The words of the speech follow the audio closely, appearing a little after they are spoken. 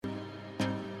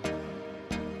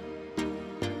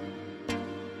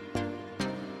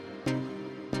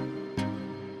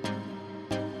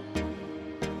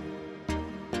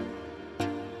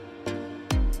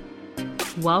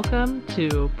Welcome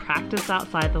to Practice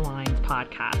Outside the Lines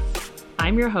podcast.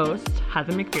 I'm your host,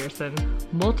 Heather McPherson,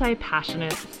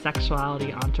 multi-passionate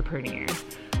sexuality entrepreneur.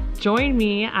 Join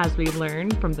me as we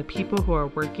learn from the people who are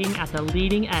working at the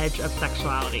leading edge of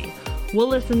sexuality. We'll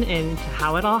listen in to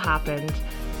how it all happened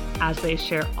as they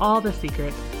share all the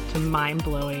secrets to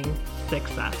mind-blowing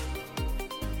success.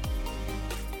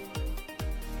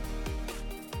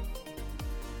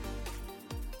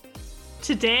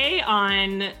 Today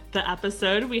on the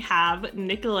episode, we have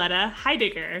Nicoletta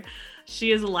Heidegger.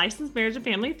 She is a licensed marriage and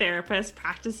family therapist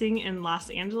practicing in Los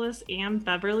Angeles and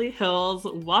Beverly Hills.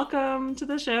 Welcome to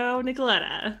the show,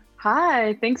 Nicoletta.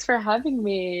 Hi, thanks for having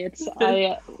me.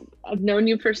 I've known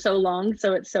you for so long,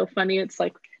 so it's so funny. It's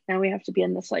like now we have to be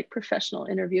in this like professional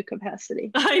interview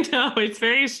capacity. I know, it's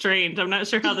very strange. I'm not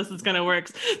sure how this is going to work.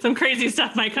 Some crazy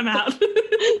stuff might come out.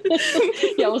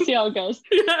 Yeah, we'll see how it goes.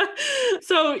 Yeah.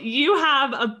 So you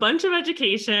have a bunch of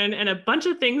education and a bunch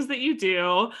of things that you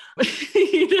do.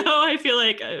 I feel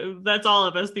like that's all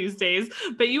of us these days,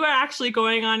 but you are actually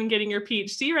going on and getting your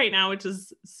PhD right now, which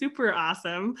is super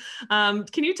awesome.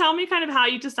 Can you tell me kind of how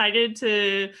you decided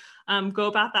to go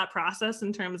about that process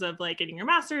in terms of like getting your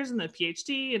master's and the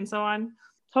PhD and so on?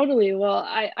 Totally. Well,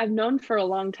 I've known for a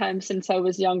long time since I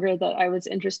was younger that I was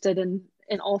interested in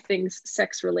all things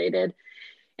sex related.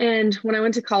 And when I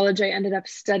went to college, I ended up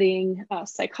studying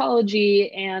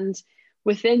psychology. And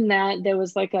within that, there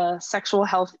was like a sexual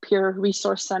health peer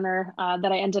resource center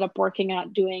that I ended up working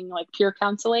at doing like peer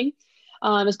counseling.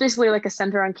 It's basically like a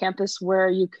center on campus where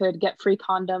you could get free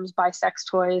condoms, buy sex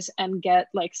toys, and get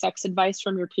like sex advice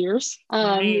from your peers.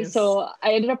 Nice. So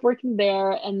I ended up working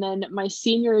there. And then my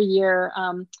senior year,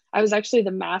 I was actually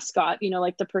the mascot,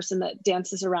 like the person that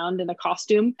dances around in a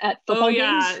costume at football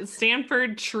games.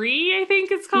 Stanford Tree, I think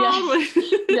it's called.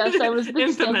 Yes, I was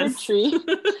the Stanford Tree.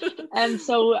 And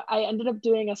so I ended up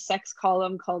doing a sex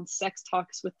column called Sex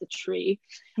Talks with the Tree.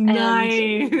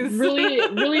 Nice. And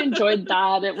really enjoyed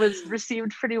that. It was received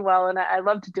pretty well and I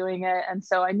loved doing it. And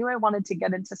so I knew I wanted to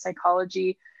get into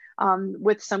psychology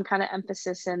with some kind of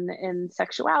emphasis in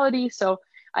sexuality. So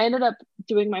I ended up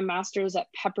doing my master's at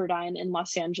Pepperdine in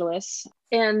Los Angeles.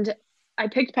 And I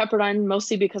picked Pepperdine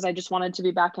mostly because I just wanted to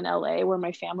be back in LA where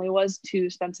my family was to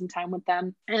spend some time with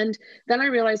them. And then I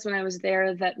realized when I was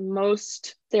there that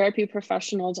most therapy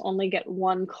professionals only get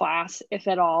one class, if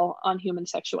at all, on human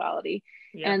sexuality.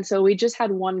 Yeah. And so we just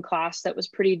had one class that was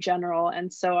pretty general.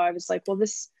 And so I was like, well,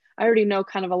 I already know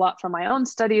kind of a lot from my own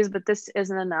studies, but this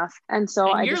isn't enough. And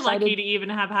so you're lucky to even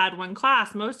have had one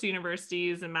class. Most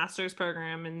universities and master's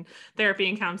program and therapy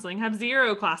and counseling have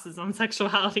 0 classes on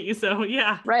sexuality. So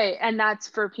yeah. Right. And that's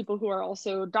for people who are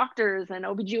also doctors and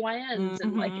OBGYNs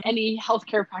and like any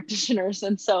healthcare practitioners.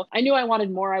 And so I knew I wanted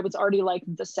more. I was already like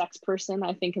the sex person,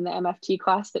 I think, in the MFT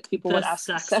class that people would ask.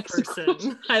 Sex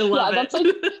person. I love it.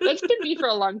 That's been me for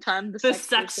a long time. The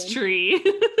sex tree.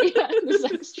 Yeah, the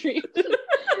sex tree.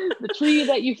 The tree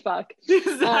that you fuck.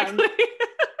 Exactly.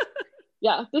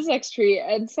 Yeah, the sex tree.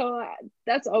 And so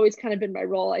that's always kind of been my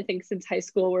role, I think, since high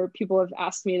school, where people have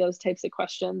asked me those types of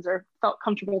questions or felt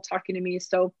comfortable talking to me.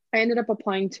 So I ended up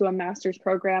applying to a master's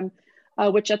program,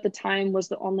 which at the time was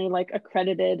the only like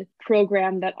accredited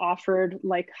program that offered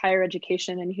like higher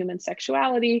education in human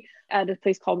sexuality at a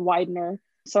place called Widener.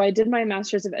 So I did my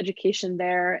master's of education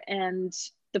there, and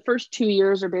the first 2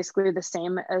 years are basically the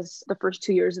same as the first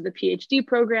 2 years of the PhD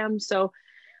program. So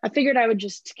I figured I would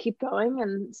just keep going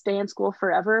and stay in school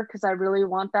forever because I really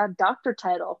want that doctor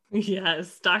title.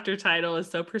 Yes, doctor title is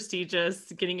so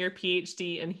prestigious. Getting your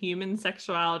PhD in human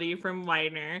sexuality from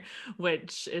Widener,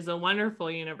 which is a wonderful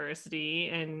university.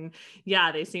 And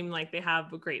yeah, they seem like they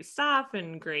have great staff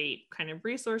and great kind of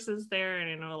resources there. And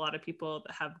I know a lot of people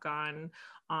that have gone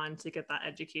on to get that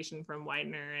education from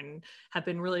Widener and have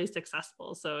been really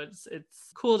successful. So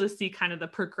it's cool to see kind of the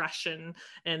progression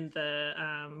and the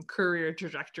career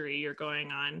trajectory you're going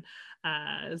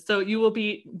on. So you will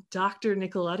be Dr.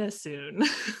 Nicoletta soon.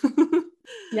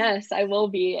 Yes, I will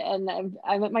be. And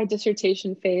I'm at my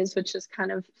dissertation phase, which is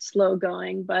kind of slow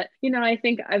going. But, I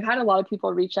think I've had a lot of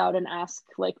people reach out and ask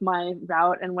like my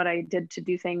route and what I did to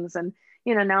do things. And,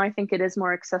 now I think it is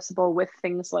more accessible with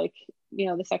things like,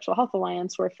 the Sexual Health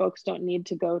Alliance, where folks don't need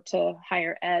to go to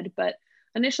higher ed. But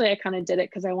initially I kind of did it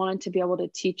because I wanted to be able to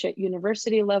teach at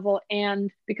university level. And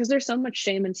because there's so much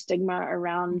shame and stigma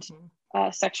around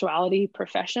sexuality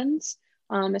professions,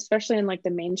 especially in like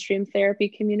the mainstream therapy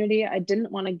community, I didn't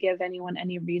want to give anyone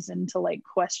any reason to like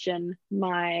question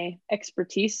my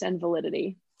expertise and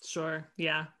validity. Sure.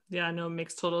 Yeah. Yeah, no, it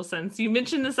makes total sense. You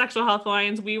mentioned the Sexual Health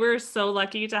Alliance. We were so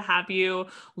lucky to have you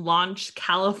launch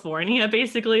California,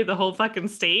 basically the whole fucking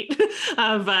state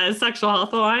of Sexual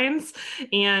Health Alliance.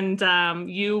 And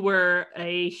you were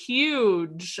a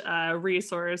huge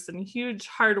resource and huge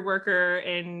hard worker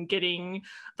in getting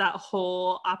that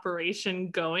whole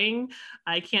operation going.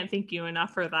 I can't thank you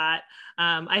enough for that.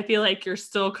 I feel like you're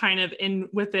still kind of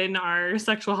within our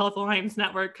Sexual Health Alliance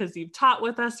network because you've taught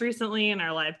with us recently in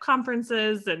our live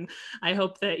conferences, and I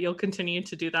hope that you'll continue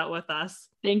to do that with us.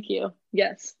 Thank you.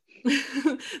 Yes.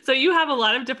 So you have a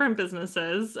lot of different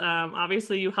businesses.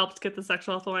 Obviously, you helped get the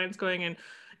Sexual Health Alliance going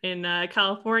in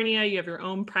California. You have your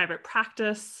own private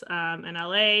practice in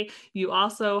LA. You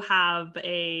also have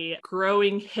a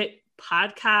growing hit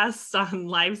podcast on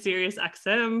Live Sirius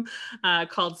XM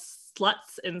called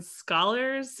Sluts and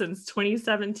Scholars since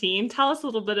 2017. Tell us a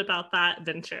little bit about that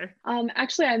venture.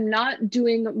 Actually, I'm not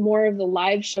doing more of the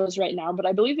live shows right now, but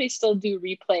I believe they still do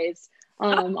replays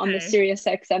on the Sirius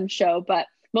XM show. But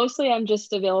mostly I'm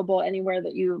just available anywhere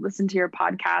that you listen to your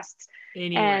podcasts.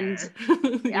 Anywhere. And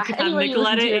you yeah, can have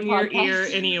Nicoletta in your ear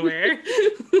anywhere.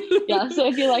 Yeah, so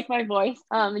if you like my voice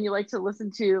and you like to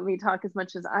listen to me talk as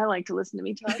much as I like to listen to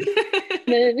me talk,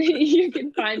 then you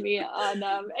can find me on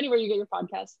anywhere you get your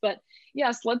podcasts. But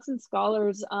yeah, Sluts and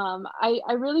Scholars,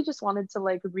 I really just wanted to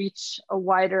like reach a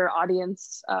wider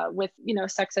audience with, you know,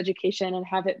 sex education and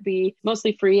have it be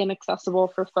mostly free and accessible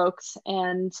for folks.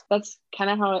 And that's kind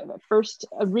of how I first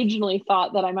originally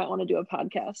thought that I might want to do a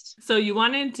podcast. So you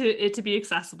wanted it to be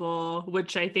accessible,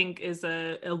 which I think is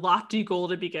a lofty goal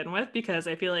to begin with, because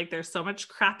I feel like there's so much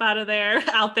crap out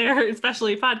there,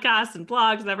 especially podcasts and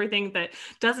blogs and everything that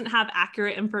doesn't have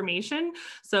accurate information.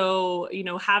 So, you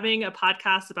know, having a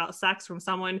podcast about sex from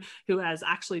someone who has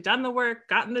actually done the work,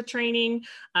 gotten the training,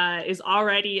 is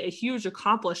already a huge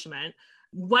accomplishment.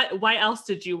 Why else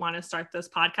did you want to start this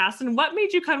podcast, and what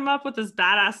made you come up with this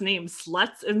badass name,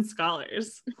 Sluts and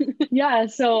Scholars? Yeah,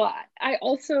 so I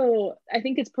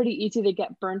think it's pretty easy to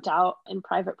get burnt out in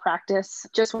private practice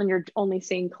just when you're only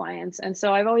seeing clients. And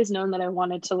so I've always known that I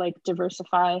wanted to like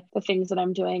diversify the things that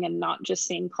I'm doing and not just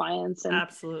seeing clients. And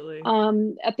absolutely.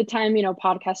 At the time, you know,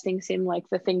 podcasting seemed like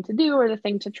the thing to do or the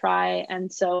thing to try.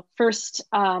 And so first,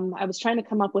 I was trying to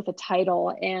come up with a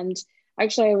title, and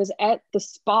actually, I was at the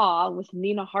spa with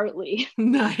Nina Hartley.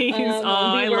 Nice.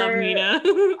 I love Nina.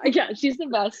 Yeah, she's the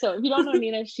best. So if you don't know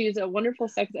Nina, she's a wonderful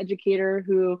sex educator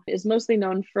who is mostly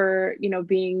known for, you know,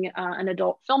 being an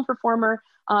adult film performer,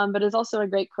 but is also a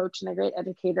great coach and a great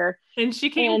educator. And she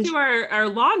came to our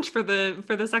launch for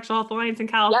the Sexual Health Alliance in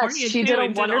California. Yes, she did a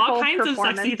wonderful all kinds of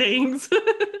sexy things.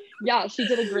 Yeah, she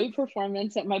did a great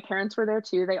performance. And my parents were there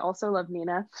too. They also love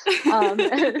Nina.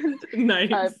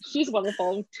 Nice. She's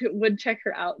wonderful. Would check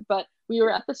her out. But we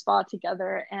were at the spa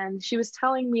together, and she was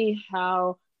telling me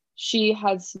how she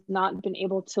has not been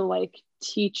able to like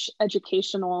teach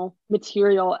educational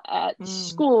material at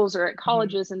schools or at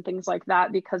colleges and things like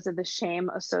that because of the shame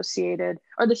associated,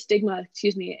 or the stigma,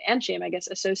 and shame, I guess,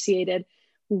 associated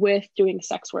with doing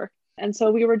sex work. And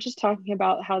so we were just talking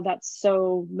about how that's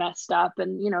so messed up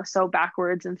and, you know, so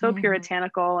backwards and so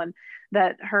puritanical, and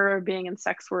that her being in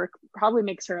sex work probably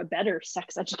makes her a better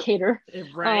sex educator,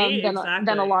 right? Than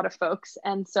a lot of folks.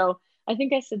 And so I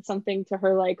think I said something to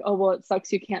her like, oh, well, it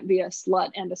sucks you can't be a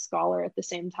slut and a scholar at the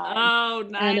same time. Oh,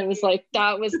 nice. And it was like,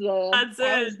 that was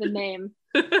the name.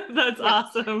 That's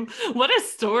awesome. What a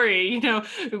story. You know,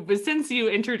 since you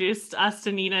introduced us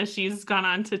to Nina, she's gone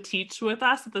on to teach with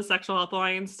us at the Sexual Health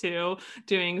Alliance too,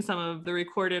 doing some of the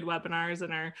recorded webinars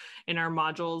in our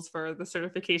modules for the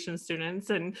certification students.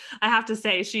 And I have to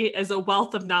say, she is a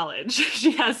wealth of knowledge.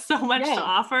 She has so much to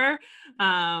offer.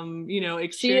 You know,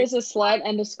 she is a slut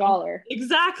and a scholar.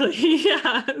 Exactly.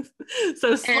 Yeah.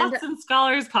 So Sluts and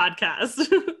Scholars podcast.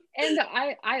 And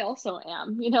I also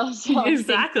am, you know, so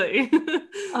exactly.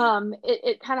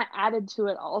 It kind of added to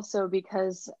it also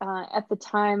because at the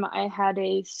time I had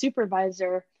a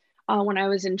supervisor when I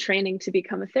was in training to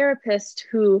become a therapist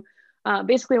who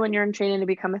basically when you're in training to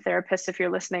become a therapist, if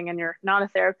you're listening and you're not a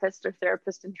therapist or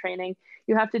therapist in training,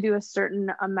 you have to do a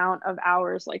certain amount of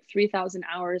hours, like 3,000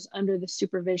 hours under the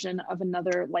supervision of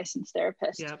another licensed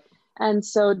therapist. Yep. And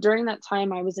so during that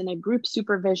time, I was in a group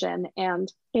supervision,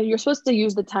 and you're supposed to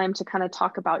use the time to kind of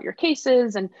talk about your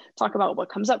cases and talk about what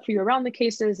comes up for you around the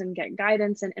cases and get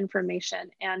guidance and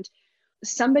information. And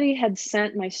somebody had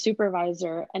sent my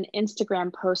supervisor an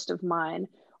Instagram post of mine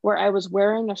where I was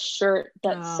wearing a shirt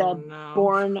that said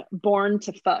born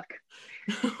to fuck.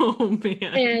 Oh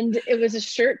man. And it was a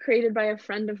shirt created by a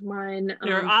friend of mine.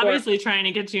 They're obviously trying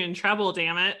to get you in trouble,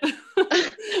 damn it.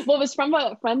 Well, it was from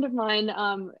a friend of mine,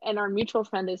 and our mutual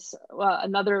friend is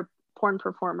another porn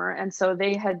performer. And so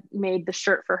they had made the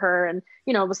shirt for her, and,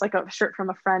 you know, it was like a shirt from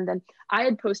a friend. And I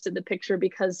had posted the picture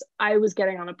because I was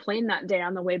getting on a plane that day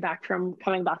on the way back from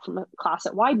coming back from a class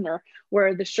at Widener,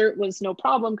 where the shirt was no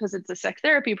problem because it's a sex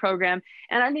therapy program.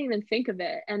 And I didn't even think of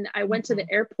it. And I went to the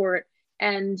airport,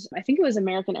 and I think it was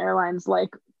American Airlines, like,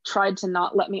 tried to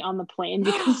not let me on the plane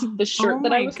because of the shirt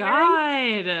that I was wearing. Oh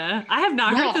my God. I have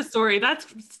not heard the story. That's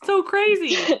so crazy.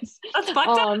 Yes. That's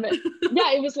fucked up.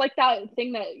 Yeah, it was like that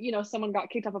thing that, you know, someone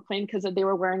got kicked off a plane because they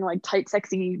were wearing like tight,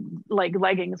 sexy, like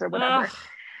leggings or whatever. Ugh.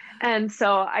 And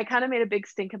so I kind of made a big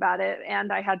stink about it,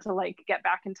 and I had to like get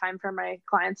back in time for my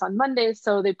clients on Monday.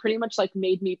 So they pretty much like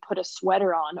made me put a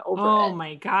sweater on over it. Oh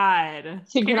my God.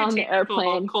 To get on the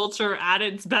airplane. Culture at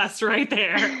its best right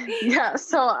there. Yeah.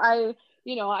 So I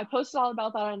posted all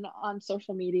about that on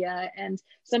social media, and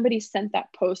somebody sent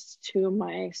that post to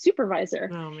my supervisor.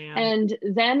 Oh man. And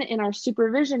then in our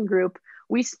supervision group,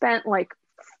 we spent like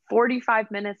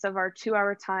 45 minutes of our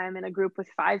 2-hour time in a group with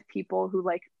 5 people who,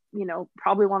 like, you know,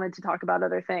 probably wanted to talk about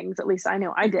other things. At least I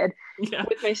know I did. Yeah.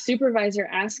 With my supervisor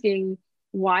asking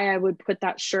why I would put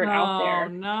that shirt out there,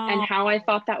 and how I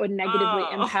thought that would negatively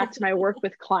impact my work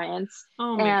with clients.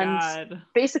 Oh my God.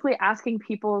 Basically asking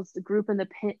people's group and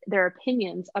their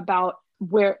opinions about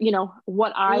where, you know,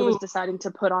 what I was deciding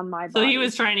to put on my body. So he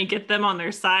was trying to get them on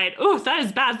their side. Oh, that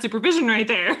is bad supervision right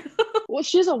there. Well,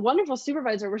 she's a wonderful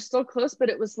supervisor. We're still close, but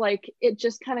it was like, it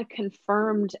just kind of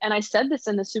confirmed. And I said this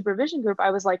in the supervision group.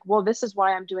 I was like, well, this is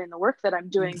why I'm doing the work that I'm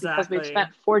doing, because we've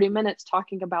spent 40 minutes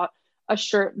talking about a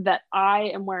shirt that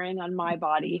I am wearing on my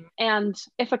body. And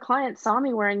if a client saw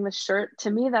me wearing this shirt,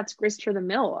 to me, that's grist for the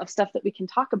mill of stuff that we can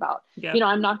talk about. Yeah. You know,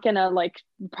 I'm not going to like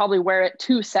probably wear it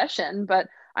to session, but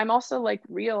I'm also like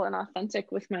real and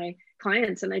authentic with my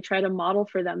clients, and I try to model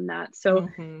for them that. So,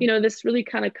 you know, this really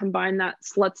kind of combined that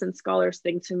sluts and scholars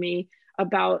thing to me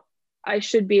about I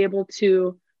should be able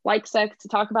to like sex, to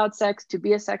talk about sex, to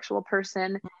be a sexual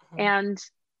person, and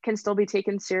can still be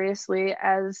taken seriously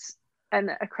as an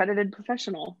accredited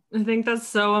professional. I think that's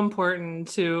so important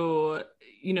to,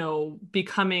 you know,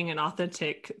 becoming an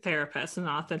authentic therapist, an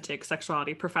authentic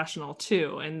sexuality professional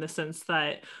too, in the sense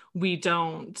that we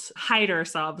don't hide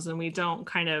ourselves and we don't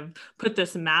kind of put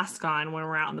this mask on when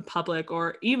we're out in the public,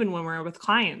 or even when we're with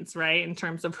clients, right? In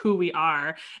terms of who we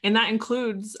are. And that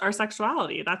includes our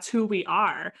sexuality. That's who we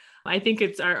are. I think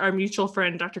it's our mutual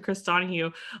friend, Dr. Chris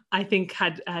Donahue, I think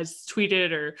has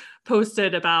tweeted or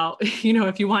posted about, you know,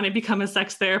 if you want to become a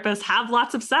sex therapist, have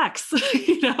lots of sex,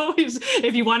 you know,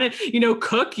 if you want to, you know,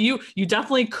 cook, you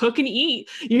definitely cook and eat,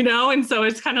 you know? And so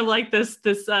it's kind of like this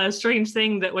strange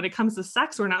thing that when it comes to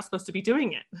sex, we're not supposed to be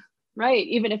doing it. Right.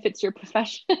 Even if it's your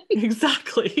profession.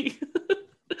 Exactly.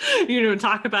 You know,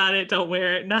 talk about it, don't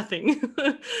wear it, nothing.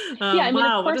 Yeah, I mean,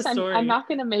 wow, of course, what a story. I'm not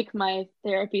going to make my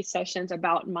therapy sessions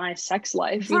about my sex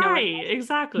life. You right, know,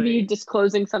 exactly. Me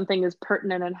disclosing something is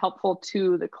pertinent and helpful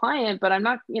to the client, but I'm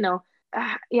not, you know,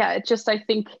 yeah, it's just, I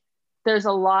think there's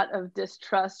a lot of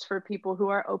distrust for people who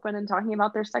are open and talking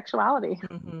about their sexuality.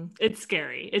 It's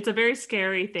scary. It's a very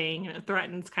scary thing, and it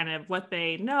threatens kind of what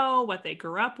they know, what they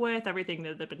grew up with, everything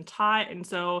that they've been taught. And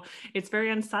so it's very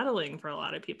unsettling for a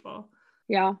lot of people.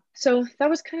 Yeah. So that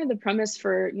was kind of the premise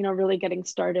for, you know, really getting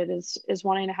started is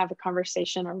wanting to have a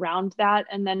conversation around that.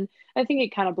 And then I think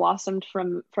it kind of blossomed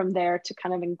from there to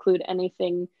kind of include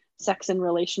anything sex and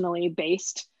relationally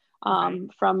based,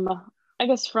 from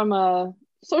a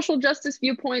social justice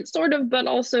viewpoint, sort of, but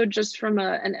also just from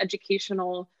an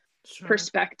educational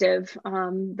perspective,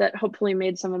 that hopefully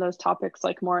made some of those topics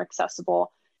like more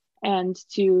accessible, and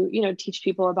to, you know, teach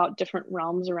people about different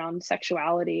realms around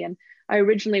sexuality. And I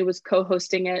originally was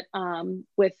co-hosting it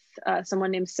with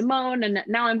someone named Simone, and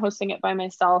now I'm hosting it by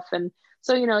myself. And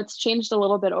so, you know, it's changed a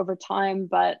little bit over time,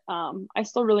 but I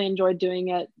still really enjoy doing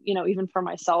it, you know, even for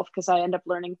myself, because I end up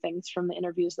learning things from the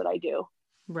interviews that I do.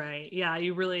 Right. Yeah.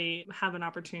 You really have an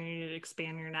opportunity to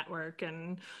expand your network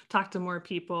and talk to more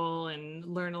people and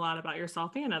learn a lot about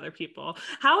yourself and other people.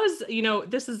 How is, you know,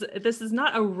 this is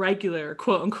not a regular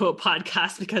quote unquote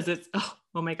podcast because it's,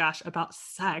 oh my gosh, about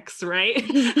sex, right?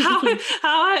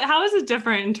 How is it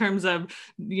different in terms of,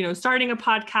 you know, starting a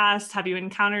podcast? Have you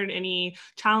encountered any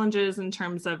challenges in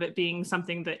terms of it being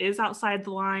something that is outside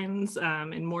the lines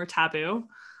and more taboo?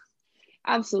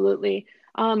 Absolutely.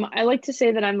 I like to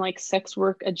say that I'm like sex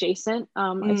work adjacent.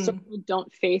 I certainly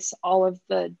don't face all of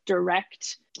the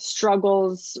direct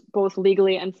struggles, both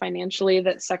legally and financially,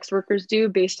 that sex workers do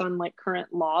based on like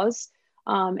current laws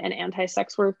and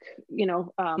anti-sex work, you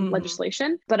know,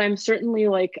 legislation. But I'm certainly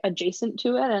like adjacent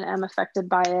to it and am affected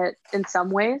by it in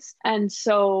some ways. And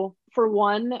so for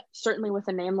one, certainly with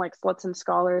a name like Sluts and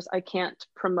Scholars, I can't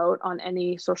promote on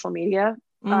any social media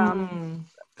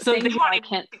So things, I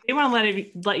can't. They want to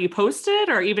let you post it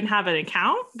or even have an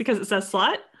account because it says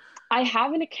slut? I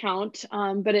have an account,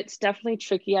 but it's definitely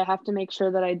tricky. I have to make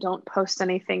sure that I don't post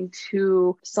anything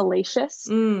too salacious,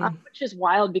 which is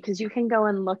wild because you can go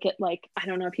and look at, like, I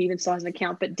don't know if he even still has an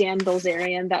account, but Dan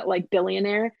Bilzerian, that like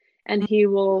billionaire, and he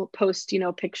will post,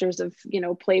 pictures of,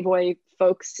 Playboy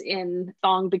folks in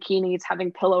thong bikinis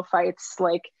having pillow fights,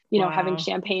 like, having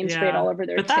champagne sprayed all over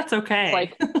their but that's tits. okay.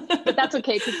 Like, but that's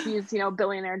okay because he's,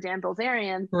 billionaire Dan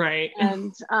Bilzerian. Right.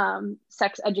 And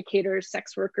sex educators,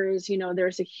 sex workers,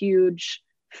 there's a huge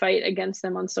fight against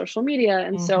them on social media.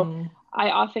 And so I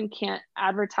often can't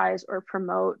advertise or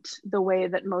promote the way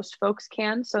that most folks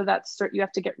can. So you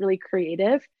have to get really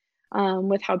creative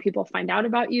with how people find out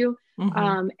about you.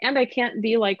 And I can't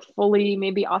be like fully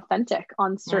maybe authentic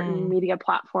on certain media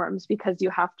platforms because you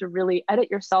have to really edit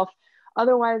yourself.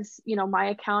 Otherwise, my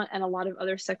account and a lot of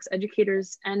other sex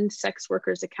educators and sex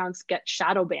workers accounts get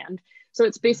shadow banned. So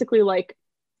it's basically like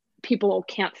people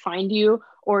can't find you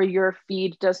or your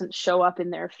feed doesn't show up in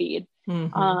their feed.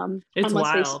 Unless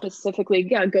wild. They specifically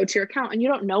go to your account, and you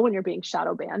don't know when you're being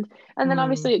shadow banned. And then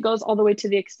obviously it goes all the way to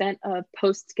the extent of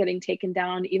posts getting taken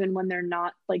down even when they're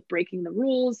not like breaking the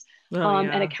rules,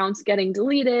 and accounts getting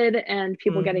deleted and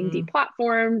people getting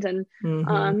deplatformed. And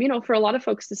for a lot of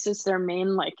folks this is their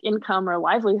main like income or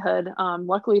livelihood.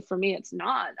 Luckily for me it's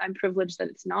not. I'm privileged that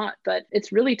it's not, but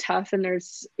it's really tough. And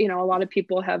there's a lot of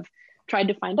people have tried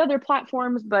to find other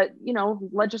platforms, but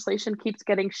legislation keeps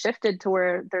getting shifted to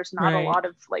where there's not a lot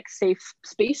of like safe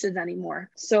spaces anymore.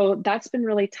 So that's been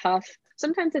really tough.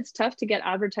 Sometimes it's tough to get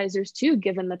advertisers too,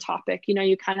 given the topic.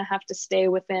 You kind of have to stay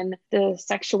within the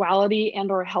sexuality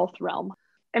and or health realm.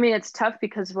 I mean, it's tough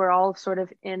because we're all sort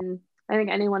of I think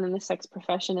anyone in the sex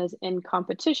profession is in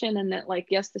competition, and that like,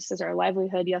 yes, this is our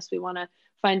livelihood. Yes, we want to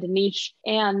find a niche.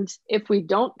 And if we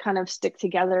don't kind of stick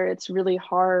together, it's really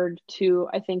hard to,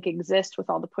 I think, exist with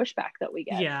all the pushback that we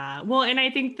get. Yeah. Well, and I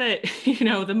think that,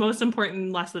 the most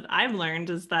important lesson I've learned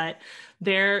is that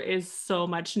there is so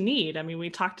much need. I mean, we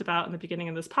talked about in the beginning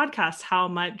of this podcast how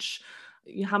much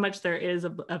there is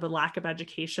of a lack of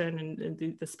education and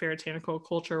the puritanical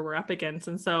culture we're up against.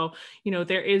 And so,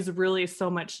 there is really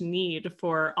so much need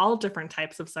for all different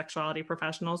types of sexuality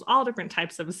professionals, all different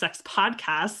types of sex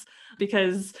podcasts,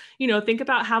 because, think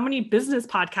about how many business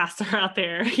podcasts are out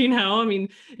there, I mean,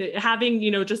 having,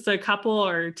 just a couple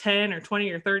or 10 or 20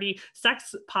 or 30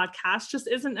 sex podcasts just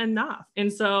isn't enough.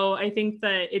 And so I think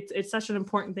that it's such an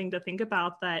important thing to think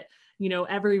about, that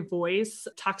every voice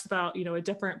talks about, a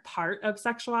different part of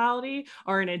sexuality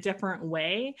or in a different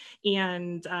way.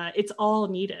 And it's all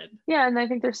needed. Yeah. And I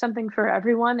think there's something for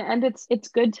everyone. And it's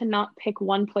good to not pick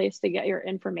one place to get your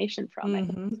information from. I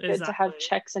think it's good to have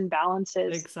checks and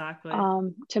balances. Exactly.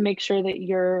 To make sure that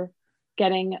you're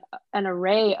getting an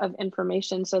array of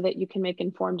information so that you can make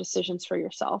informed decisions for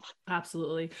yourself.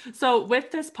 Absolutely. So with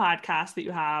this podcast that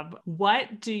you have, what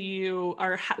have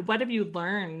you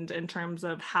learned in terms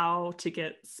of how to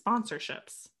get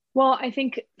sponsorships? Well, I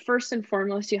think first and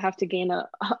foremost, you have to gain a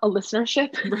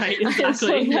listenership. Right,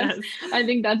 exactly. Yes. I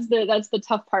think that's the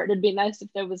tough part. It'd be nice if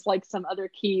there was like some other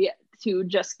key to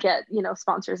just get,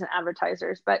 sponsors and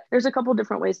advertisers, but there's a couple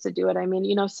different ways to do it. I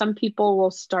mean, some people will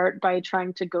start by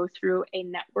trying to go through a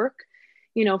network,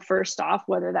 first off,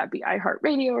 whether that be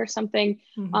iHeartRadio or something.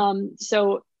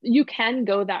 So you can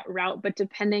go that route, but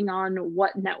depending on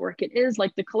what network it is,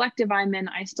 like the collective I'm in,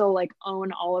 I still like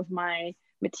own all of my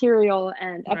material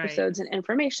and episodes and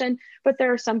information, but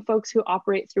there are some folks who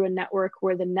operate through a network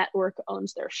where the network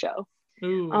owns their show.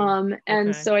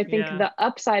 And so I think the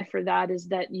upside for that is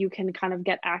that you can kind of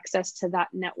get access to that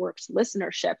network's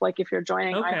listenership. Like if you're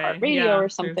joining iHeartRadio or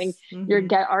something, you're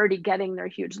already getting their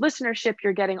huge listenership.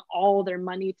 You're getting all their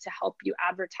money to help you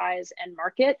advertise and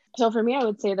market. So for me, I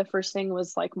would say the first thing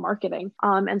was like marketing.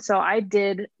 And so I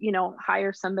did,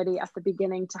 hire somebody at the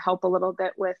beginning to help a little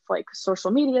bit with like social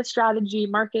media strategy,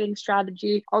 marketing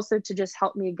strategy, also to just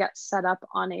help me get set up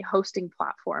on a hosting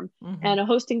platform. And a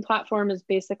hosting platform is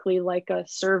basically like a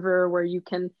server where you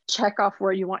can check off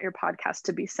where you want your podcast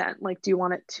to be sent. Like, do you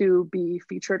want it to be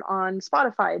featured on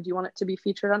Spotify? Do you want it to be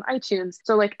featured on iTunes?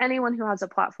 So like anyone who has a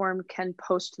platform can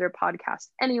post their podcast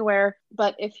anywhere.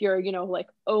 But if you're, like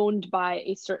owned by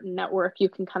a certain network, you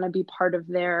can kind of be part of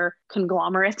their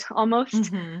conglomerate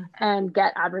almost and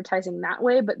get advertising that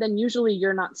way. But then usually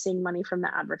you're not seeing money from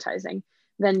the advertising.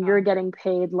 Then you're getting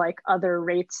paid like other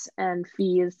rates and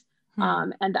fees.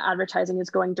 And the advertising is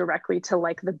going directly to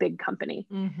like the big company.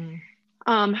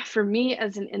 For me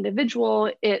as an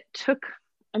individual, it took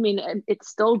I mean, it's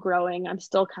still growing. I'm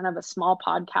still kind of a small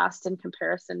podcast in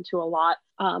comparison to a lot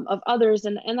of others.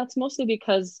 And that's mostly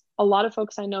because a lot of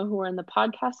folks I know who are in the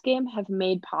podcast game have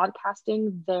made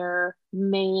podcasting their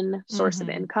main source of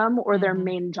income or their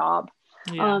main job.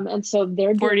 Yeah. And so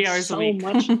they're 40 doing hours so a week.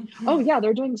 much. Oh yeah,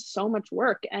 they're doing so much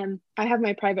work. And I have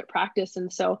my private practice.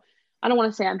 And so I don't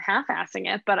want to say I'm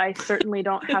half-assing it, but I certainly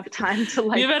don't have time to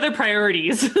like. You have other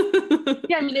priorities.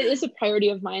 Yeah, I mean, it is a priority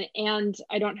of mine, and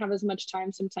I don't have as much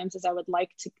time sometimes as I would like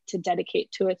to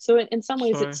dedicate to it. So in some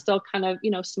ways, it's still kind of,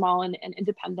 small and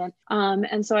independent.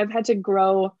 And so I've had to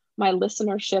grow my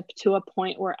listenership to a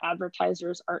point where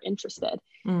advertisers are interested.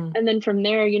 And then from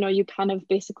there, you kind of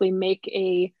basically make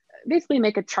a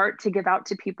chart to give out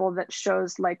to people that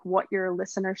shows like what your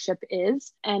listenership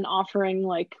is, and offering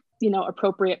like,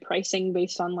 appropriate pricing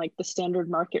based on like the standard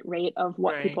market rate of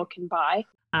what people can buy.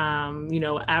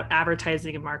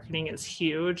 Advertising and marketing is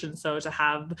huge. And so to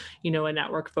have, a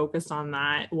network focused on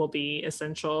that will be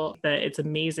essential. That it's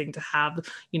amazing to have,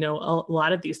 a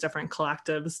lot of these different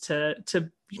collectives to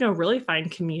really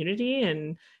find community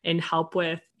and help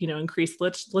with, increased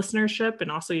listenership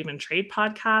and also even trade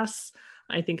podcasts.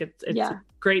 I think it's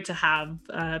great to have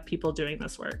people doing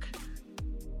this work.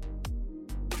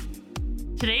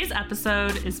 Today's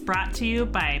episode is brought to you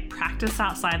by Practice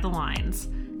Outside the Lines.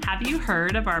 Have you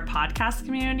heard of our podcast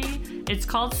community? It's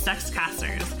called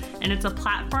Sexcasters, and it's a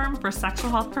platform for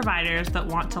sexual health providers that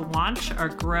want to launch or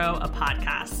grow a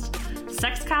podcast.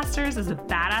 Sexcasters is a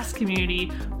badass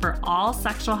community for all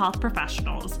sexual health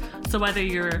professionals. So whether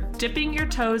you're dipping your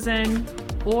toes in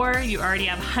or you already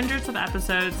have hundreds of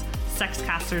episodes,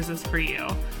 Sexcasters is for you.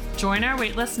 Join our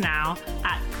waitlist now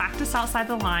at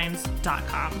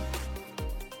practiceoutsidethelines.com.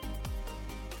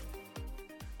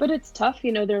 But it's tough,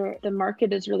 the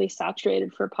market is really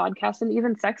saturated for podcasts, and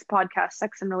even sex podcasts,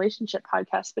 sex and relationship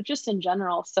podcasts, but just in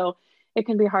general. So it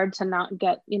can be hard to not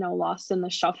get, lost in the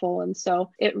shuffle. And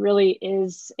so it really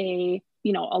is a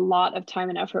lot of time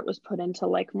and effort was put into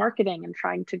like marketing and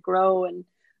trying to grow and,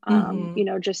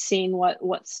 just seeing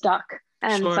what stuck.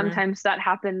 And sometimes that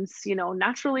happens,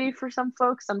 naturally for some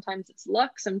folks. Sometimes it's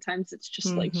luck. Sometimes it's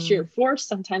just like sheer force.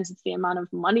 Sometimes it's the amount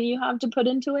of money you have to put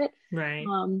into it. Right.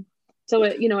 So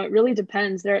it, it really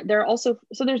depends. There are also,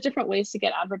 so there's different ways to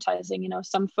get advertising.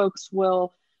 Some folks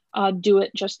will do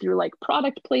it just through like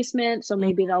product placement. So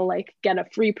maybe they'll like get a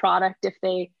free product if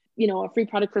they, a free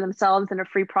product for themselves and a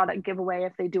free product giveaway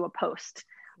if they do a post.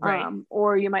 Right.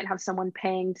 Or you might have someone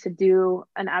paying to do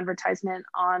an advertisement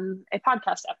on a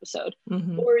podcast episode,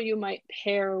 or you might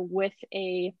pair with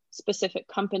a specific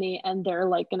company and they're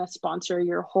like going to sponsor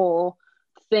your whole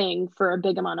thing for a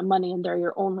big amount of money, and they're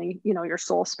your only, your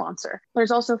sole sponsor.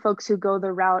 There's also folks who go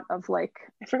the route of like,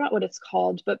 I forgot what it's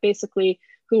called, but basically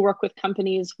who work with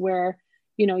companies where,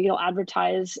 you'll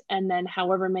advertise and then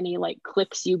however many like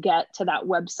clicks you get to that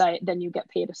website, then you get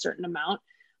paid a certain amount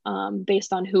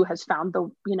based on who has found the,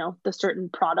 the certain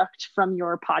product from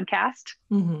your podcast.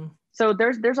 So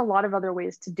there's a lot of other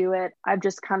ways to do it. I've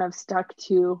just kind of stuck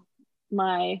to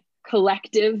my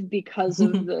collective because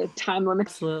of the time limit.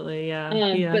 Absolutely.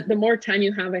 Yeah. But the more time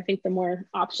you have, I think the more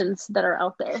options that are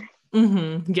out there.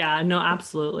 Yeah, no,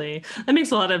 absolutely. That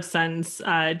makes a lot of sense.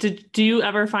 Do you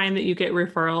ever find that you get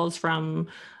referrals from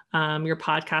your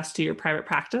podcast to your private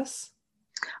practice?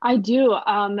 I do.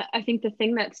 I think the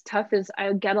thing that's tough is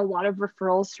I get a lot of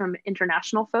referrals from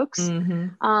international folks.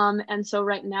 And so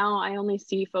right now I only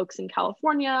see folks in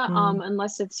California,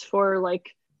 unless it's for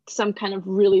like some kind of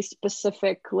really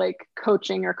specific like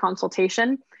coaching or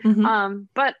consultation.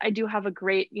 But I do have a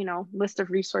great, list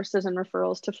of resources and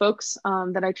referrals to folks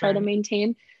that I try to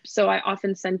maintain. So I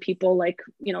often send people like,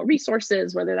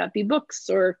 resources, whether that be books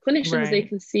or clinicians they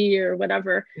can see or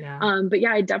whatever. But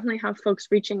yeah, I definitely have folks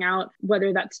reaching out,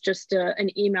 whether that's just an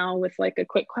email with like a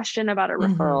quick question about a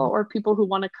referral or people who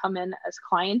want to come in as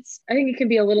clients. I think it can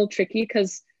be a little tricky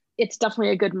because it's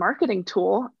definitely a good marketing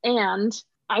tool, and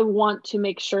I want to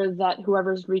make sure that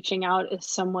whoever's reaching out is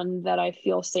someone that I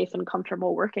feel safe and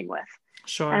comfortable working with.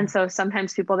 Sure. And so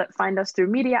sometimes people that find us through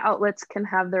media outlets can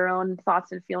have their own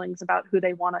thoughts and feelings about who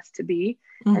they want us to be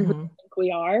and who they think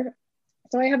we are.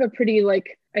 So I have a pretty,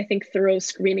 I think, thorough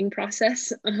screening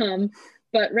process.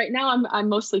 But right now I'm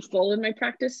mostly full in my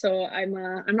practice, so I'm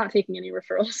not taking any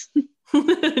referrals.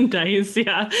 Nice.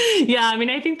 Yeah. I mean,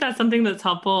 I think that's something that's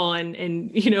helpful and,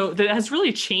 that has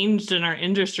really changed in our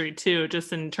industry too,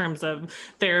 just in terms of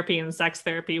therapy and sex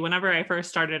therapy. Whenever I first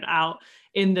started out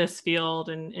in this field,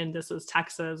 and this was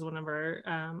Texas whenever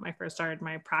I first started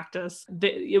my practice,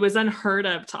 it was unheard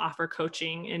of to offer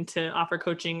coaching and to offer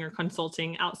coaching or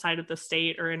consulting outside of the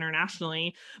state or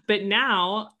internationally. But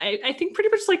now I think pretty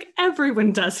much like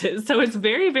everyone does it. So it's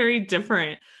very, very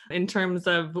different in terms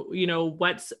of,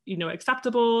 what's,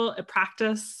 acceptable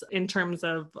practice in terms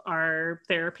of our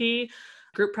therapy.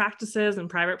 Group practices and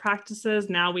private practices.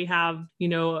 Now we have,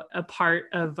 a part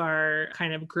of our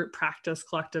kind of group practice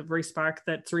collective, Respark,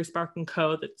 that's Respark &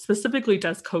 Co., that specifically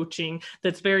does coaching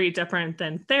that's very different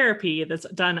than therapy that's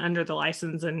done under the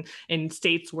license in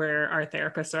states where our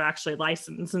therapists are actually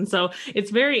licensed. And so it's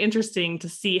very interesting to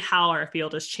see how our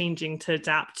field is changing to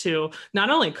adapt to not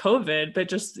only COVID, but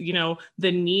just, the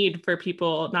need for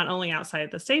people, not only outside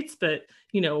the states, but,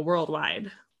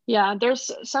 worldwide. Yeah,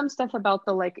 there's some stuff about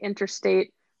the like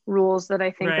interstate rules that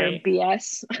I think are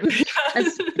BS,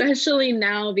 especially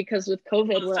now because with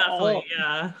COVID,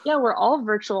 we're all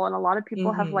virtual, and a lot of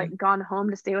people have like gone home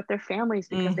to stay with their families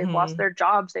because they've lost their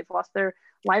jobs, they've lost their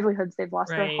livelihoods, they've lost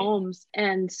their homes.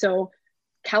 And so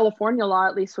California law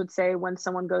at least would say when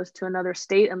someone goes to another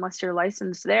state, unless you're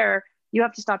licensed there, you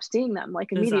have to stop seeing them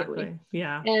like immediately. Exactly.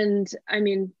 Yeah. And I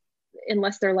mean,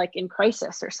 unless they're like in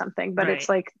crisis or something, but it's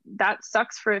like, that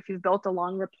sucks for if you've built a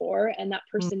long rapport and that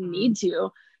person needs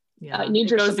you, needs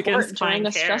your support during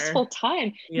a stressful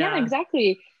time. Yeah,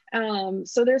 exactly.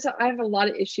 So I have a lot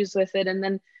of issues with it. And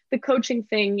then the coaching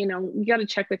thing, you got to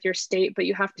check with your state, but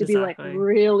you have to be like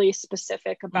really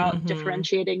specific about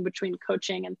differentiating between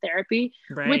coaching and therapy,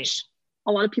 which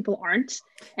a lot of people aren't.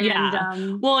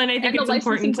 And, well, and I think it's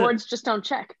important boards just don't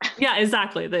check. Yeah,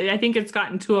 exactly. I think it's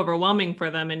gotten too overwhelming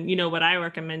for them. And, what I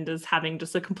recommend is having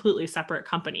just a completely separate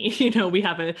company. We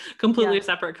have a completely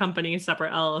separate company,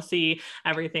 separate LLC,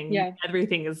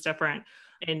 everything is different.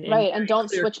 And don't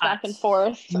switch back and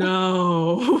forth.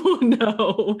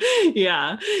 No.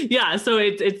 Yeah. So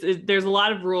it's there's a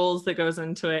lot of rules that goes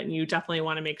into it, and you definitely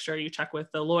want to make sure you check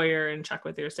with the lawyer and check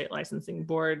with your state licensing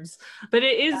boards. But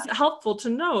it is helpful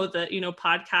to know that,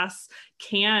 podcasts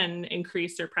can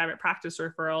increase your private practice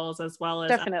referrals as well as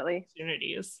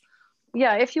opportunities.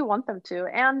 Yeah, if you want them to.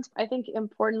 And I think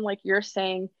important, like you're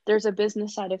saying, there's a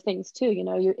business side of things too.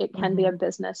 It can be a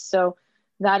business. So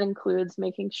that includes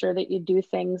making sure that you do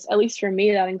things, at least for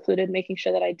me, that included making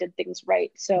sure that I did things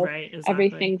right. So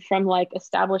everything from like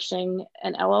establishing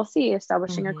an LLC,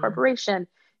 establishing a corporation,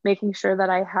 making sure that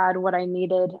I had what I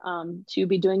needed to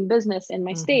be doing business in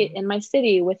my state, in my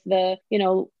city, with the,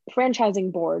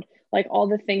 franchising board, like all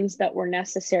the things that were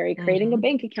necessary, creating a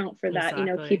bank account for that,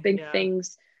 keeping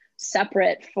things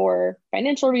separate for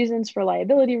financial reasons, for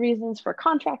liability reasons, for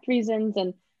contract reasons.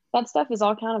 And that stuff is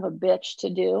all kind of a bitch to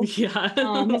do. Yeah,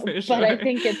 for sure. But I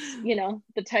think it's,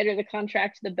 the tighter the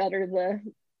contract, the better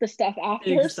the stuff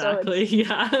after. Exactly. So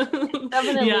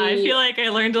definitely. Yeah, I feel like I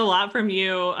learned a lot from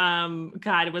you.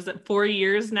 God, was it 4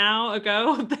 years now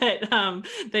ago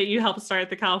that you helped start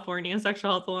the California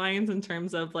Sexual Health Alliance in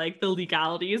terms of like the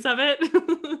legalities of it?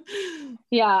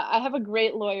 Yeah, I have a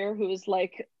great lawyer who is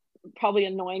like probably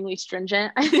annoyingly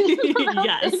stringent.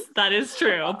 Yes, that is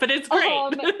true, but it's great.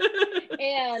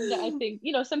 And I think,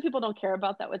 some people don't care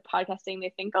about that with podcasting.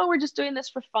 They think, oh, we're just doing this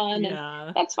for fun.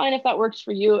 And that's fine if that works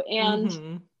for you.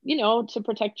 And, to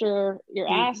protect your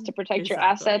ass, to protect your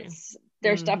assets,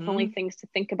 there's definitely things to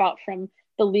think about from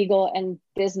the legal and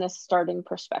business starting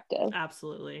perspective.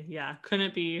 Absolutely. Yeah.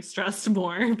 Couldn't be stressed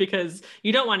more, because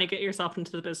you don't want to get yourself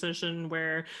into the position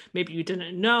where maybe you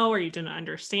didn't know or you didn't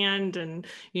understand. And,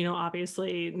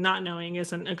 obviously not knowing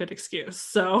isn't a good excuse.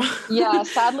 So yeah,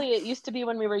 sadly it used to be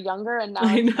when we were younger, and now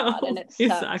it's not, and it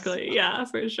sucks. Exactly. Yeah,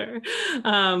 for sure.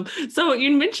 So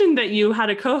you mentioned that you had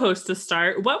a co-host to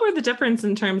start. What were the difference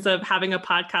in terms of having a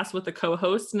podcast with a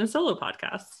co-host and a solo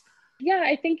podcast? Yeah,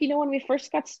 I think, when we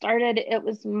first got started, it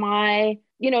was my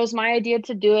idea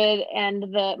to do it.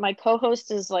 And my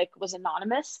co-host was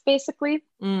anonymous, basically.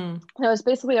 It was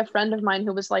basically a friend of mine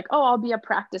who was like, oh, I'll be a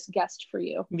practice guest for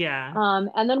you. Yeah.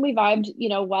 And then we vibed,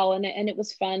 well in it, and it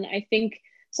was fun. I think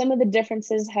some of the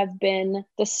differences have been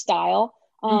the style.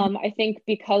 I think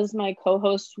because my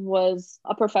co-host was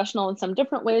a professional in some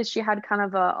different ways, she had kind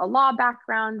of a law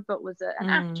background, but was an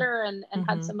actor and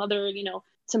had some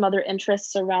other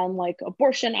interests around like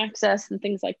abortion access and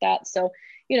things like that. So,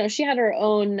 she had her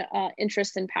own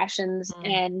interests and passions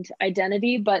and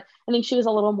identity, but I think she was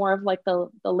a little more of like the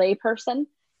lay person,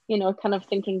 kind of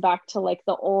thinking back to like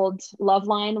the old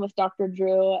Loveline with Dr.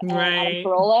 Drew and Adam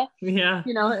Carolla. Yeah.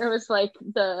 It was like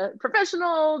the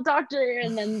professional doctor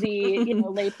and then the,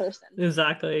 lay person.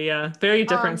 Exactly. Yeah. Very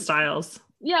different styles.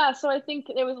 Yeah. So I think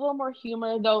there was a little more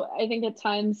humor, though. I think at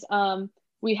times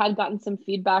we had gotten some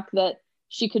feedback that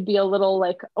she could be a little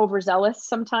like overzealous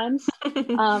sometimes.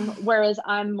 Whereas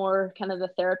I'm more kind of the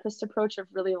therapist approach of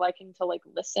really liking to like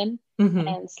listen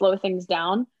and slow things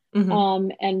down.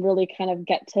 And really kind of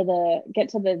get to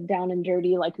the down and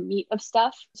dirty like meat of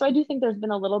stuff. So I do think there's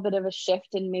been a little bit of a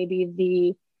shift in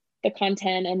maybe the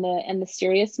content and the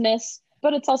seriousness,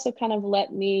 but it's also kind of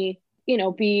let me, you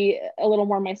know, be a little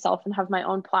more myself and have my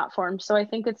own platform. So I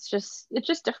think it's just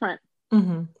different.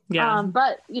 Yeah.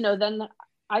 But you know, then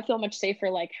I feel much safer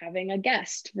like having a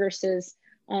guest versus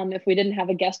if we didn't have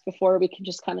a guest before, we could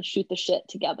just kind of shoot the shit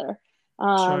together.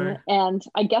 Sure. And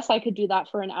I guess I could do that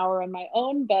for an hour on my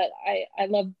own, but I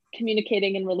love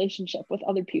communicating in relationship with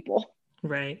other people.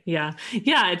 Right. Yeah.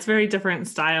 Yeah. It's very different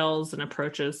styles and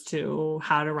approaches to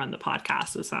how to run the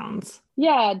podcast, it sounds.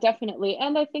 Yeah, definitely.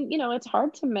 And I think, you know, it's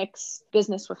hard to mix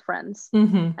business with friends.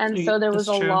 And so there was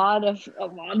That's true. a lot of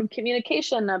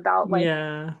communication about like,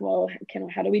 well,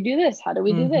 how do we do this? How do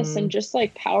we do this? And just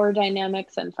like power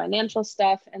dynamics and financial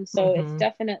stuff. And so it's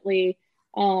definitely,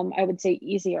 I would say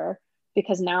easier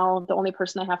because now the only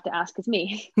person I have to ask is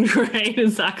me. Right,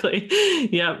 exactly.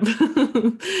 Yep.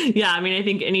 Yeah, I mean, I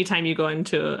think anytime you go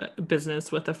into a business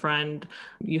with a friend,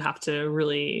 you have to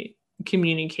really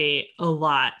communicate a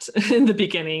lot in the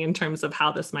beginning in terms of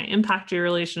how this might impact your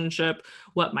relationship,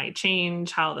 what might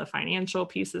change, how the financial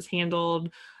piece is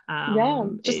handled.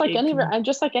 Just like any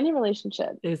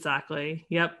relationship. Exactly.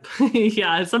 Yep.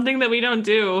 Yeah. It's something that we don't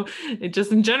do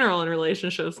just in general in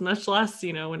relationships, much less,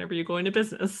 you know, whenever you go into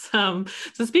business. So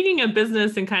speaking of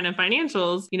business and kind of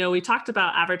financials, you know, we talked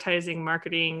about advertising,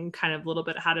 marketing, kind of a little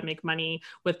bit how to make money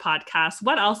with podcasts.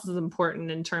 What else is important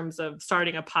in terms of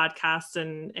starting a podcast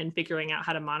and figuring out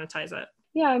how to monetize it?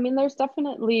 Yeah, I mean, there's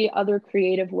definitely other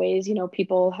creative ways. You know,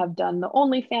 people have done the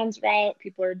OnlyFans route.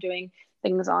 People are doing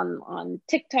things on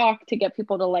TikTok to get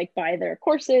people to like buy their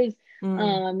courses.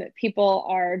 People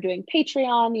are doing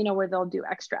Patreon, you know, where they'll do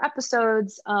extra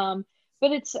episodes. But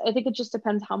I think it just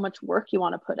depends how much work you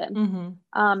want to put in,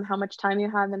 how much time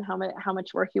you have and how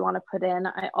much work you want to put in.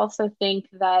 I also think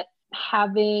that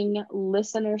having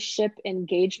listenership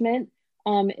engagement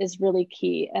is really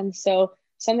key. And so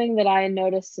something that I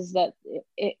noticed is that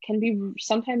it can be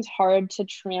sometimes hard to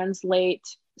translate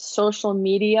social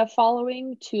media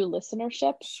following to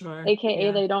listenership,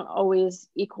 aka they don't always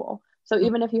equal. So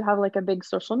even if you have like a big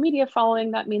social media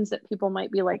following, that means that people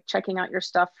might be like checking out your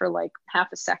stuff for like half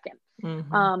a second,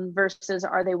 versus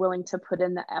are they willing to put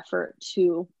in the effort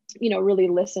to, you know, really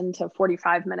listen to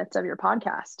 45 minutes of your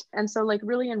podcast. And so like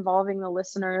really involving the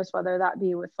listeners, whether that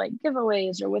be with like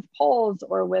giveaways or with polls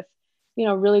or with, you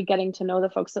know, really getting to know the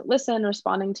folks that listen,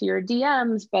 responding to your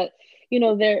DMs. But, you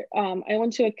know, I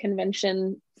went to a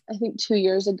convention, I think 2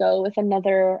 years ago with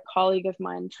another colleague of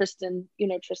mine, Tristan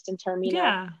Termino.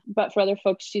 Yeah. But for other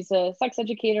folks, she's a sex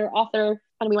educator, author.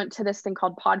 And we went to this thing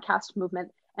called Podcast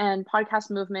Movement. And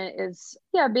Podcast Movement is,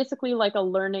 basically like a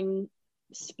learning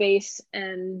space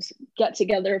and get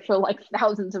together for like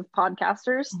thousands of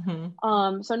podcasters.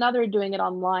 So now they're doing it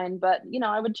online, but, you know,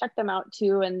 I would check them out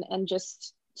too and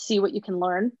just see what you can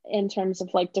learn in terms of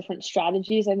like different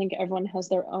strategies. I think everyone has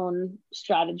their own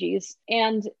strategies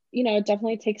and, you know, it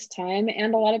definitely takes time.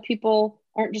 And a lot of people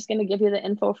aren't just going to give you the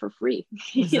info for free.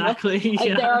 Exactly.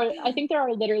 You know? I think there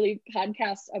are literally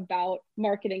podcasts about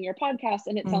marketing your podcast.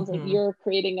 And it sounds like you're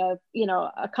creating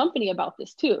a company about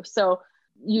this too. So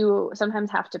you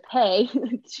sometimes have to pay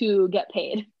to get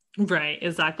paid. Right,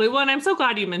 exactly. Well, and I'm so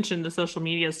glad you mentioned the social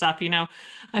media stuff. You know,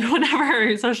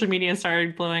 whenever social media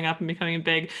started blowing up and becoming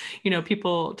big, you know,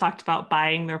 people talked about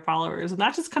buying their followers, and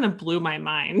that just kind of blew my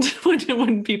mind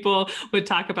when people would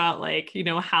talk about like, you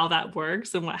know, how that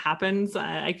works and what happens.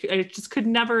 I just could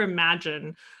never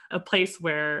imagine a place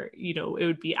where, you know, it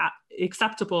would be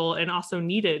acceptable and also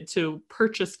needed to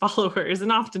purchase followers.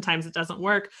 And oftentimes it doesn't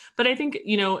work. But I think,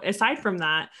 you know, aside from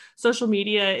that, social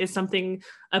media is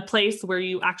a place where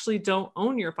you actually don't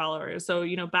own your followers. So,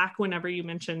 you know, back whenever you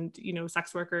mentioned, you know,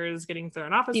 sex workers getting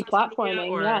thrown off of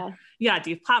deplatforming,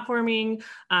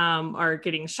 deplatforming, or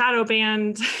getting shadow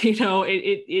banned, you know,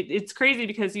 it's crazy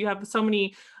because you have so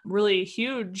many really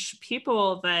huge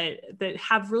people that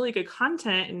have really good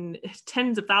content and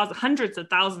tens of thousands, hundreds of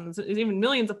thousands, even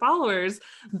millions of followers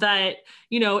that,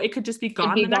 you know, it could just be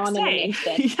gone the next day.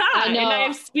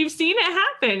 And we've seen it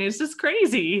happen. It's just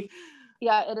crazy.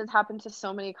 Yeah, it has happened to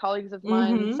so many colleagues of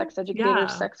mine, sex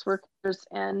educators, sex workers.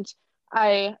 And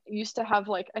I used to have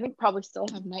I think probably still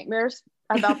have nightmares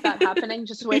about that happening,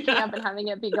 just waking up and having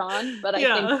it be gone. But I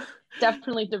think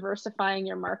definitely diversifying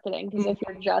your marketing, because if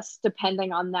you're just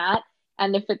depending on that,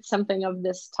 and if it's something of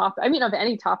this topic, I mean, of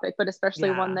any topic, but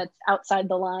especially one that's outside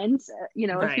the lines, you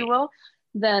know, if you will,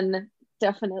 then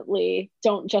definitely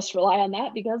don't just rely on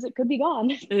that, because it could be gone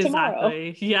tomorrow.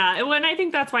 Exactly. Yeah. And I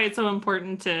think that's why it's so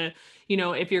important to,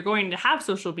 if you're going to have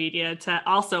social media, to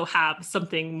also have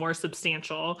something more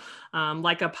substantial,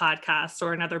 like a podcast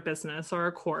or another business or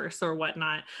a course or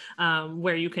whatnot,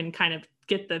 where you can kind of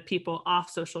get the people off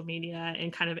social media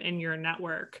and kind of in your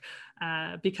network.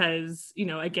 Because,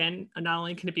 again, not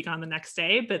only can it be gone the next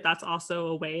day, but that's also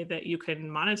a way that you can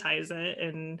monetize it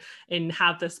and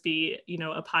have this be,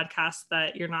 a podcast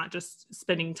that you're not just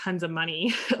spending tons of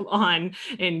money on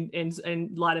and a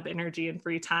lot of energy and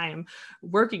free time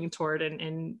working toward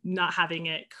and not having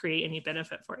it create any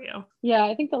benefit for you. Yeah,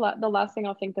 I think the last thing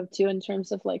I'll think of too, in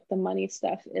terms of like the money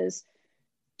stuff, is,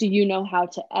 do you know how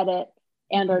to edit?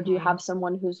 And or do you have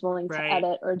someone who's willing to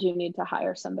edit, or do you need to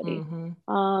hire somebody?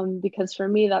 Because for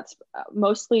me, that's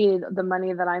mostly the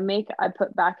money that I make, I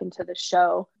put back into the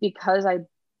show, because I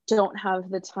don't have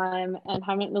the time and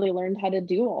haven't really learned how to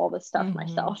do all this stuff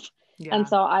myself. Yeah. And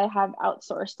so I have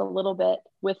outsourced a little bit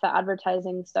with the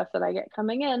advertising stuff that I get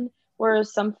coming in.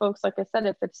 Whereas some folks, like I said,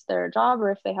 if it's their job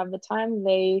or if they have the time,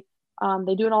 they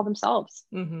do it all themselves.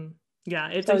 Yeah,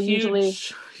 it's a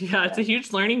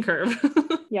huge learning curve.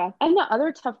 Yeah. And the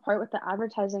other tough part with the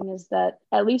advertising is that,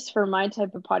 at least for my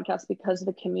type of podcast, because of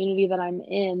the community that I'm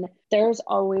in, there's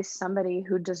always somebody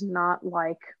who does not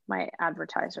like my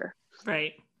advertiser.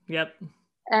 Right. Yep.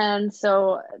 And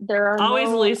so there are always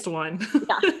at least one.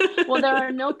 Yeah. Well, there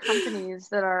are no companies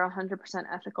that are 100%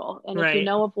 ethical. And if you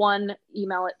know of one,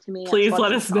 email it to me. Please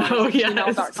let us know.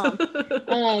 Yes. But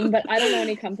I don't know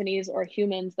any companies or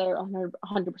humans that are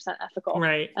 100% ethical.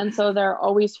 Right. And so there are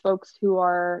always folks who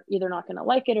are either not going to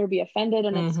like it or be offended.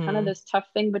 And it's kind of this tough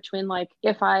thing between, like,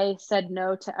 if I said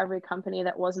no to every company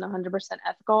that wasn't 100%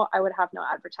 ethical, I would have no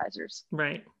advertisers.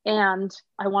 Right. And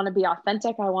I want to be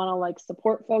authentic. I want to like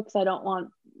support folks. I don't want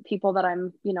people that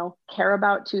I'm, care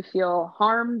about to feel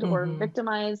harmed or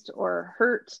victimized or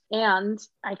hurt. And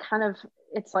I kind of,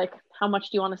 it's like, how much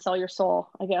do you want to sell your soul,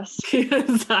 I guess?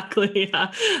 Exactly.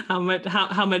 Yeah. How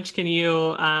much can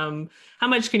you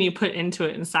put into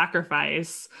it and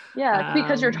sacrifice? Yeah.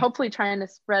 Because you're hopefully trying to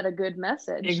spread a good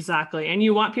message. Exactly. And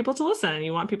you want people to listen,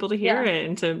 you want people to hear it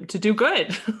and to do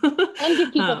good. And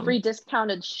give people free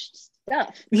discounted stuff.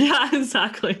 Yeah,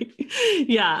 exactly.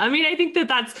 Yeah. I mean, I think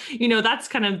that's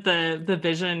kind of the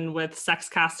vision with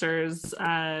Sexcasters,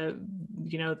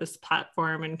 this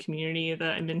platform and community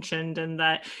that I mentioned, and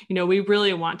that, we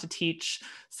really want to teach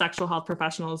sexual health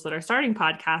professionals that are starting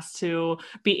podcasts to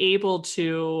be able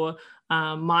to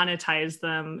monetize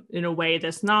them in a way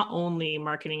that's not only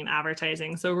marketing and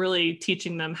advertising. So really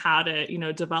teaching them how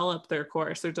to, develop their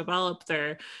course or develop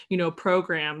their,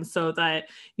 program, so that,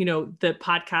 the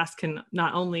podcast can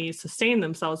not only sustain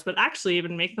themselves, but actually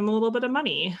even make them a little bit of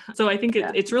money. So I think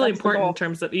it's really important in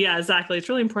terms of, exactly. It's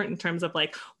really important in terms of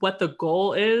like what the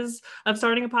goal is of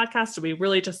starting a podcast. Do we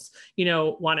really just,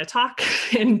 want to talk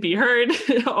and be heard,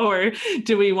 or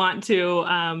do we want to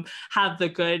have the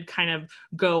good kind of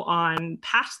go on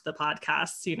past the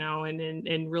podcast,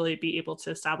 and really be able to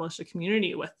establish a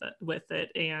community with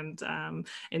it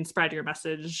and spread your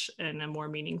message in a more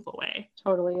meaningful way.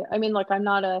 Totally. I mean, look, I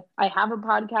have a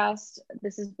podcast.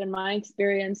 This has been my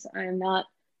experience. I'm not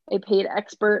a paid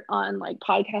expert on like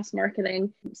podcast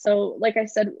marketing. So like I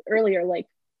said earlier, like,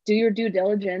 do your due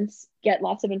diligence, get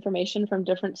lots of information from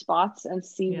different spots and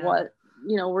see what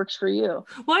works for you.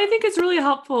 Well, I think it's really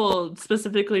helpful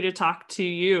specifically to talk to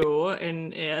you,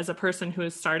 and as a person who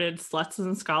has started Sluts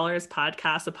and Scholars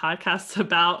podcast, a podcast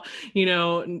about,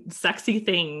 sexy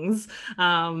things,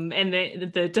 and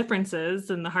the differences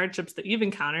and the hardships that you've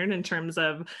encountered in terms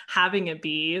of having it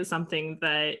be something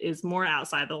that is more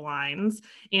outside the lines,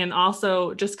 and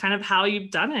also just kind of how you've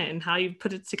done it and how you've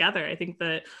put it together. I think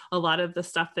that a lot of the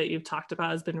stuff that you've talked about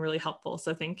has been really helpful.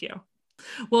 So thank you.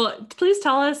 Well, please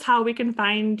tell us how we can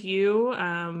find you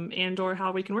and or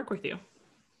how we can work with you.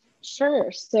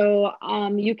 Sure. So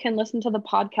you can listen to the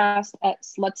podcast at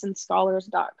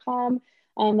slutsandscholars.com.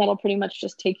 That'll pretty much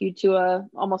just take you to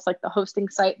almost like the hosting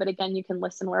site. But again, you can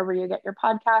listen wherever you get your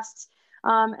podcasts.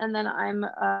 And then I'm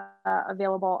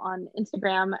available on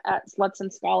Instagram at Sluts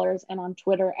and Scholars and on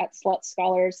Twitter at Slut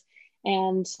Scholars.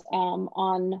 And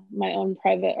on my own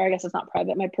private, or I guess it's not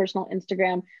private, my personal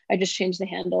Instagram, I just changed the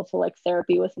handle to like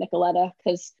Therapy with Nicoletta,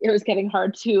 because it was getting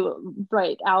hard to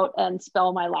write out and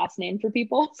spell my last name for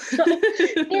people. So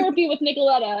Therapy with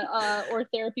Nicoletta or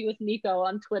Therapy with Nico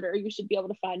on Twitter, you should be able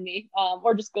to find me,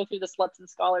 or just go through the Sluts and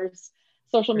Scholars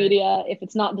social media if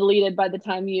it's not deleted by the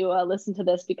time you listen to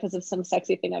this because of some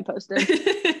sexy thing I posted.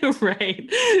 Right.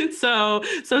 So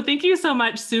thank you so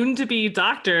much, soon to be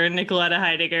Dr. Nicoletta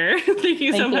Heidegger. Thank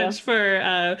you so much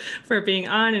for being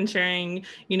on and sharing,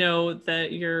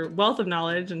 your wealth of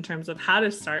knowledge in terms of how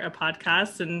to start a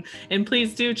podcast. And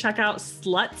please do check out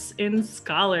Sluts in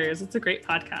Scholars. It's a great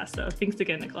podcast. So thanks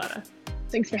again, Nicoletta.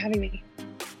 Thanks for having me.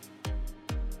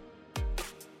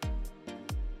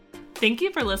 Thank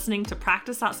you for listening to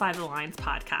Practice Outside the Lines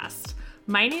podcast.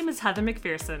 My name is Heather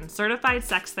McPherson, certified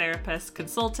sex therapist,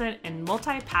 consultant, and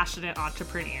multi-passionate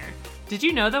entrepreneur. Did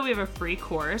you know that we have a free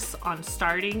course on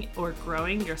starting or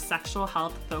growing your sexual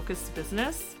health focused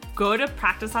business? Go to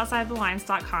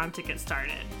practiceoutsidethelines.com to get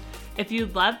started. If you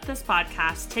loved this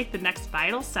podcast, take the next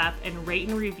vital step and rate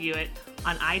and review it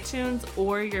on iTunes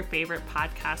or your favorite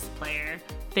podcast player.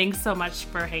 Thanks so much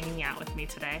for hanging out with me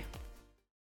today.